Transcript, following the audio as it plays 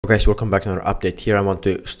Guys, welcome back to another update. Here I want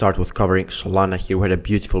to start with covering Solana. Here we had a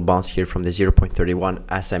beautiful bounce here from the 0.31.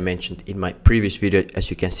 As I mentioned in my previous video, as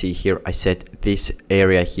you can see here, I said this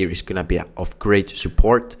area here is gonna be of great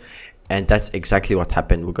support, and that's exactly what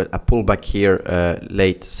happened. We got a pullback here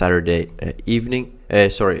late Saturday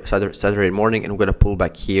Saturday morning, and we got a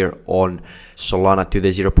pullback here on Solana to the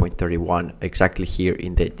 0.31, exactly here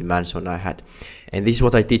in the demand zone I had. And this is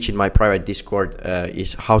what I teach in my private Discord,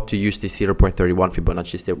 is how to use this 0.31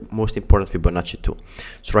 Fibonacci. It's the most important Fibonacci tool.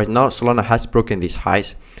 So right now Solana has broken these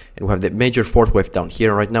highs, and we have the major fourth wave down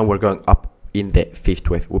here. Right now we're going up in the fifth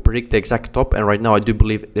wave. We predict the exact top, and right now I do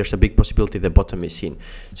believe there's a big possibility the bottom is seen.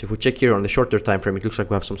 So if we check here on the shorter time frame, it looks like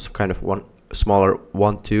we have some kind of one smaller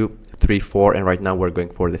 1, 2, 3, 4, and right now we're going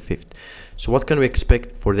for the fifth. So what can we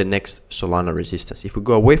expect for the next Solana resistance? If we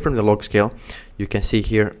go away from the log scale, you can see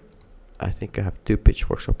here, I think I have two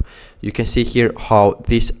pitchforks up. You can see here how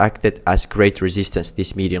this acted as great resistance,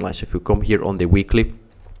 this median line. So if we come here on the weekly,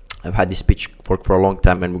 I've had this pitchfork for a long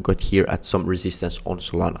time, and we got here at some resistance on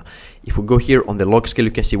Solana. If we go here on the log scale,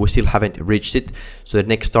 you can see we still haven't reached it. So the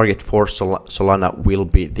next target for Solana will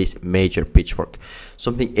be this major pitchfork.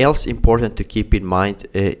 Something else important to keep in mind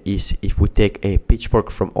is if we take a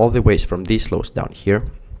pitchfork from all the ways from these lows down here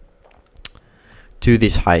to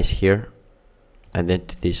these highs here, and then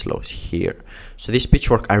to these lows here. So this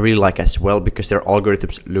pitchfork I really like as well, because there are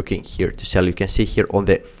algorithms looking here to sell. You can see here on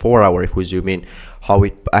the 4 hour, if we zoom in, how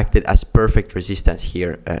it acted as perfect resistance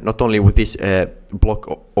here, not only with this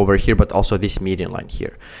block over here, but also this median line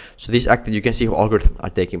here. So this acted, you can see how algorithms are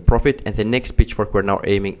taking profit, and the next pitchfork we're now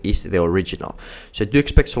aiming is the original. So I do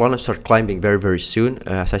expect Solana to start climbing very, very soon.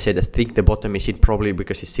 As I said, I think the bottom is in, probably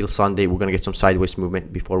because it's still Sunday. We're gonna get some sideways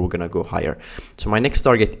movement before we're gonna go higher. So my next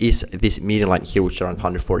target is this median line here, which is around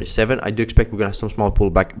 147. I do expect we're gonna have some small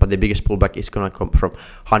pullback, but the biggest pullback is gonna come from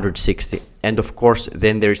 160. And of course,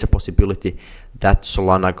 then there is a possibility that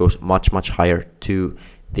Solana goes much, much higher to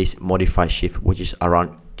this modified shift, which is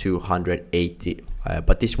around 280.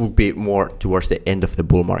 But this will be more towards the end of the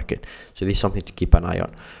bull market. So this is something to keep an eye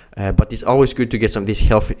on. But it's always good to get some of these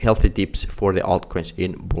healthy tips for the altcoins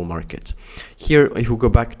in bull markets. Here, if we go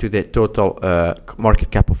back to the total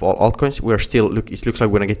market cap of all altcoins, we're still it looks like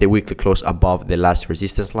we're gonna get the weekly close above the last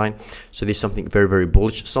resistance line. So this is something very, very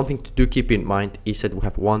bullish. Something to do keep in mind is that we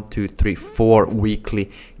have 1, 2, 3, 4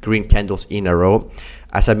 weekly green candles in a row.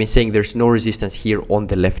 As I've been saying, there's no resistance here on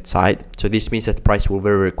the left side. So this means that the price will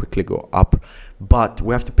very, very quickly go up. But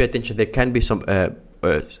we have to pay attention. There can be some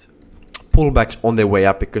pullbacks on the way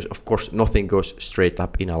up, because of course nothing goes straight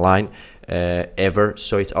up in a line ever.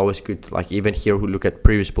 So it's always good, like even here, we look at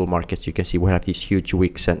previous bull markets, you can see we have these huge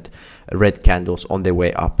wicks and red candles on the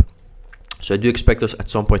way up. So I do expect us at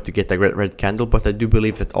some point to get a red candle, but I do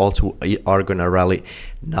believe that also are gonna rally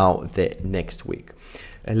now the next week.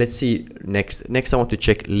 Let's see next I want to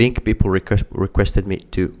check Link. People requested me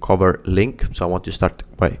to cover Link, so I want to start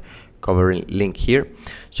by covering Link here.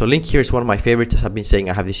 So Link here is one of my favorites. As I've been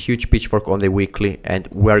saying, I have this huge pitchfork on the weekly, and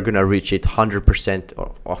we're gonna reach it 100%.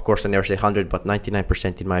 Of course, I never say 100, but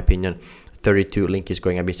 99% in my opinion. 32 Link is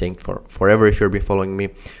going, I've been saying for forever if you've been following me.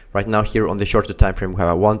 Right now here on the shorter time frame, we have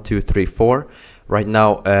a 1, 2, 3, 4. Right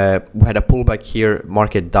now we had a pullback here,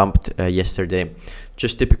 market dumped yesterday.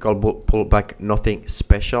 Just typical pullback, nothing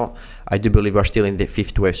special. I do believe we're still in the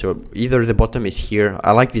fifth wave, so either the bottom is here.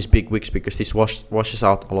 I like these big wicks because this washes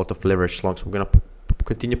out a lot of leverage longs. We're gonna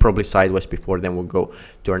continue probably sideways before then we'll go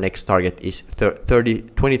to our next target is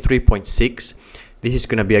 23.6. This is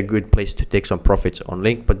gonna be a good place to take some profits on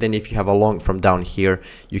Link, but then if you have a long from down here,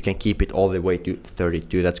 you can keep it all the way to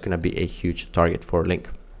 32. That's gonna be a huge target for Link.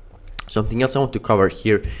 Something else I want to cover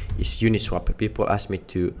here is Uniswap. People ask me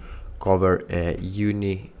to cover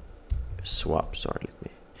Uniswap.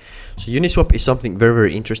 So Uniswap is something very,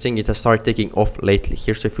 very interesting. It has started taking off lately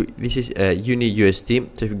here. So this is uniusd.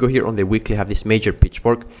 So if you go here on the weekly, have this major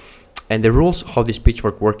pitchfork, and the rules how this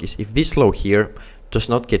pitchfork work is if this low here does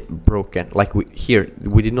not get broken, like we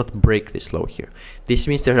did not break this low here, this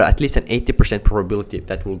means there are at least an 80% probability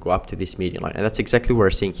that will go up to this median line, and that's exactly what we're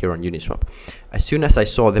seeing here on Uniswap. As soon as I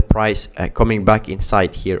saw the price coming back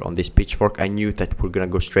inside here on this pitchfork, I knew that we're gonna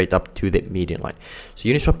go straight up to the median line. So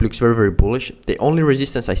Uniswap looks very, very bullish. The only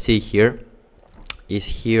resistance I see here is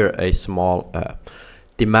here a small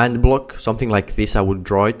demand block, something like this. I would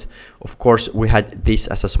draw it. Of course, we had this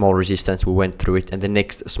as a small resistance, we went through it, and the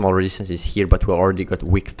next small resistance is here, but we already got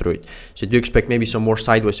wick through it. So do expect maybe some more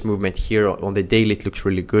sideways movement here. On the daily it looks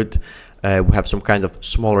really good. We have some kind of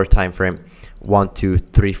smaller time frame, 1, 2,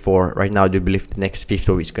 3, 4. Right now I do believe the next fifth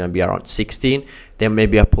is going to be around 16, then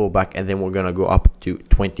maybe a pullback, and then we're going to go up to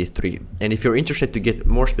 23. And if you're interested to get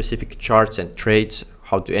more specific charts and trades,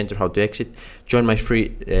 how to enter, how to exit, join my free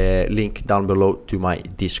link down below to my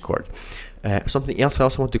Discord. Something else I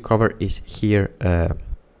also want to cover is here.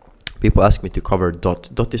 People ask me to cover DOT.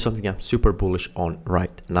 DOT is something I'm super bullish on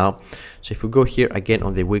right now. So if we go here again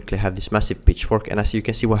on the weekly, I have this massive pitchfork, and as you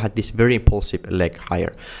can see, we had this very impulsive leg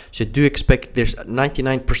higher. So do expect there's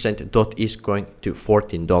 99% DOT is going to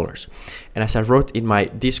 $14. And as I wrote in my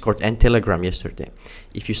Discord and Telegram yesterday,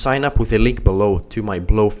 if you sign up with the link below to my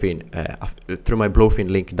Blowfin, through my Blowfin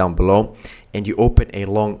link down below, and you open a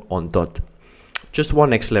long on DOT, just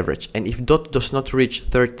 1x leverage, and if DOT does not reach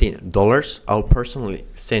 $13, I'll personally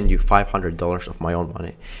send you $500 of my own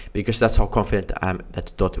money, because that's how confident I am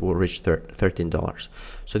that DOT will reach $13.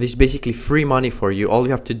 So this is basically free money for you. All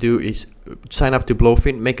you have to do is sign up to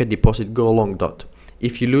Blowfin, make a deposit, go along DOT.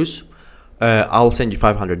 If you lose, I'll send you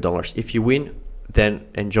 $500. If you win, then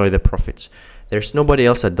enjoy the profits. There's nobody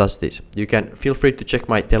else that does this. You can feel free to check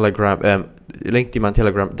my Telegram, link to my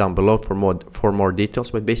Telegram down below for more details.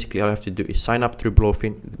 But basically, all you have to do is sign up through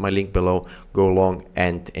Blowfin, my link below, go along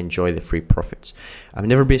and enjoy the free profits. I've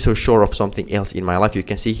never been so sure of something else in my life. You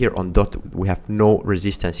can see here on DOT, we have no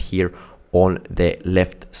resistance here on the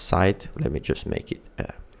left side. Let me just make it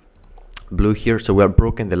blue here. So we have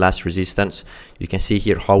broken the last resistance. You can see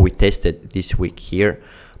here how we tested this week here.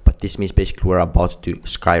 But this means basically we're about to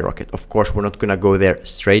skyrocket. Of course, we're not going to go there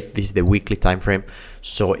straight. This is the weekly time frame,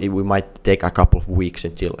 so we might take a couple of weeks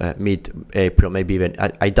until mid-April, maybe even.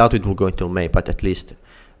 I doubt it will go until May, but at least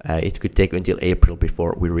it could take until April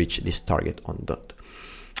before we reach this target on DOT.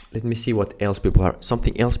 Let me see what else people are.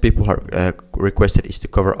 Something else people are requested is to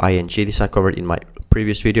cover ING. This I covered in my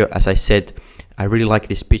previous video. As I said, I really like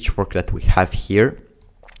this pitchfork that we have here.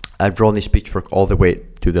 I've drawn this pitchfork all the way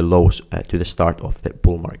to the lows, to the start of the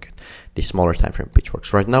bull market, the smaller time frame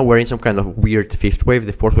pitchforks. Right now we're in some kind of weird fifth wave.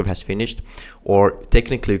 The fourth wave has finished, or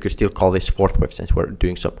technically you could still call this fourth wave since we're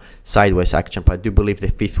doing some sideways action, but I do believe the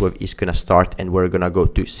fifth wave is going to start and we're going to go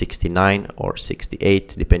to 69 or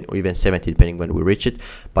 68, depending, or even 70 depending when we reach it.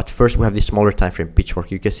 But first we have this smaller time frame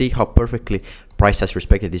pitchfork. You can see how perfectly price has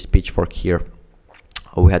respected this pitchfork here.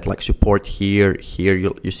 We had like support here,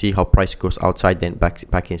 you see how price goes outside, then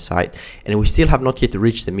back inside, and we still have not yet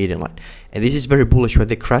reached the median line. And this is very bullish. We had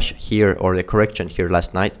the crash here, or the correction here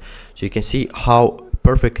last night, so you can see how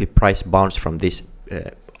perfectly price bounced from this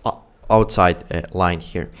outside line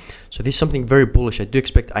here. So this is something very bullish. I do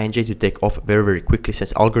expect ING to take off very quickly,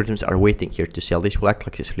 since algorithms are waiting here to sell. This will act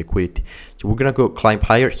like this liquidity. So we're gonna go climb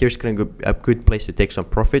higher. Here's gonna go a good place to take some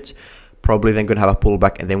profits. Probably then gonna have a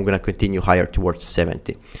pullback, and then we're gonna continue higher towards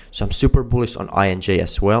 70. So I'm super bullish on ING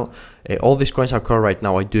as well. All these coins I cover right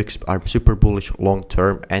now, I'm super bullish long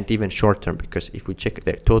term and even short term, because if we check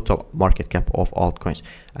the total market cap of altcoins,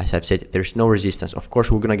 as I've said, there's no resistance. Of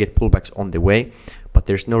course, we're gonna get pullbacks on the way, but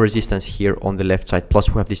there's no resistance here on the left side. Plus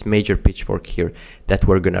we have this major pitchfork here that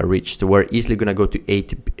we're gonna reach. So we're easily gonna go to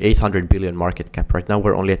 800 billion market cap. Right now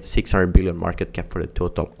we're only at 600 billion market cap for the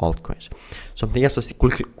total altcoins. Something else I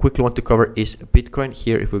quickly want to cover is Bitcoin.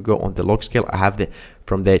 Here, if we go on the log scale, I have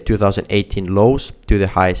from the 2018 lows to the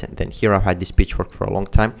highs, and then here I've had this pitchfork for a long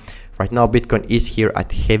time. Right now Bitcoin is here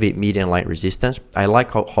at heavy median line resistance. I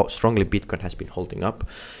like how strongly Bitcoin has been holding up,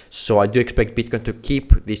 so I do expect Bitcoin to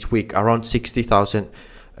keep this week around 60,000,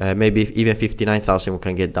 maybe even 59,000 we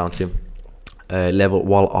can get down to level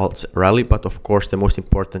while alts rally. But of course the most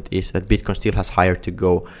important is that Bitcoin still has higher to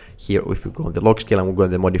go. Here if we go on the log scale and we go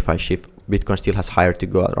on the modify shift, Bitcoin still has higher to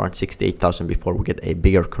go, around 68,000 before we get a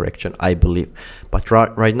bigger correction, I believe. But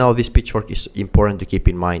right now this pitchfork is important to keep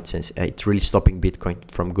in mind, since it's really stopping Bitcoin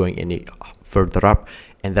from going any further up,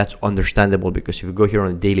 and that's understandable, because if you go here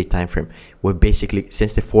on the daily time frame, we're basically,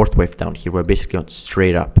 since the fourth wave down here, we're basically on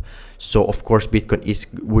straight up. So of course Bitcoin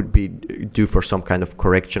would be due for some kind of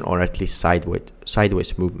correction, or at least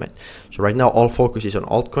sideways movement. So right now all focus is on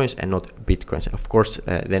altcoins and not Bitcoins. Of course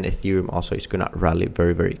then Ethereum also is gonna rally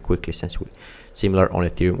very quickly, since similar on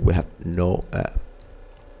Ethereum we have no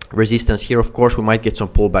resistance here. Of course we might get some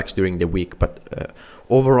pullbacks during the week, but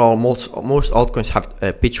overall most altcoins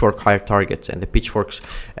have pitchfork higher targets, and the pitchforks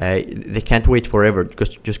they can't wait forever,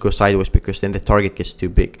 just go sideways, because then the target gets too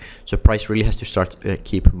big. So price really has to start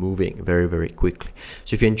keep moving very quickly.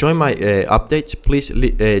 So if you enjoy my updates, please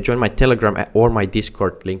join my Telegram or my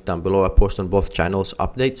Discord, link down below. I post on both channels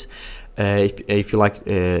updates if you like,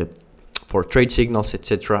 for trade signals,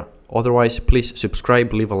 etc. Otherwise, please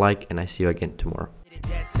subscribe, leave a like, and I see you again tomorrow.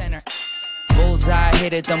 Bullseye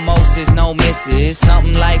hit it the most, is no misses.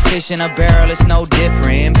 Something like fish in a barrel, it's no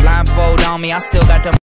different. Blindfold on me, I still got the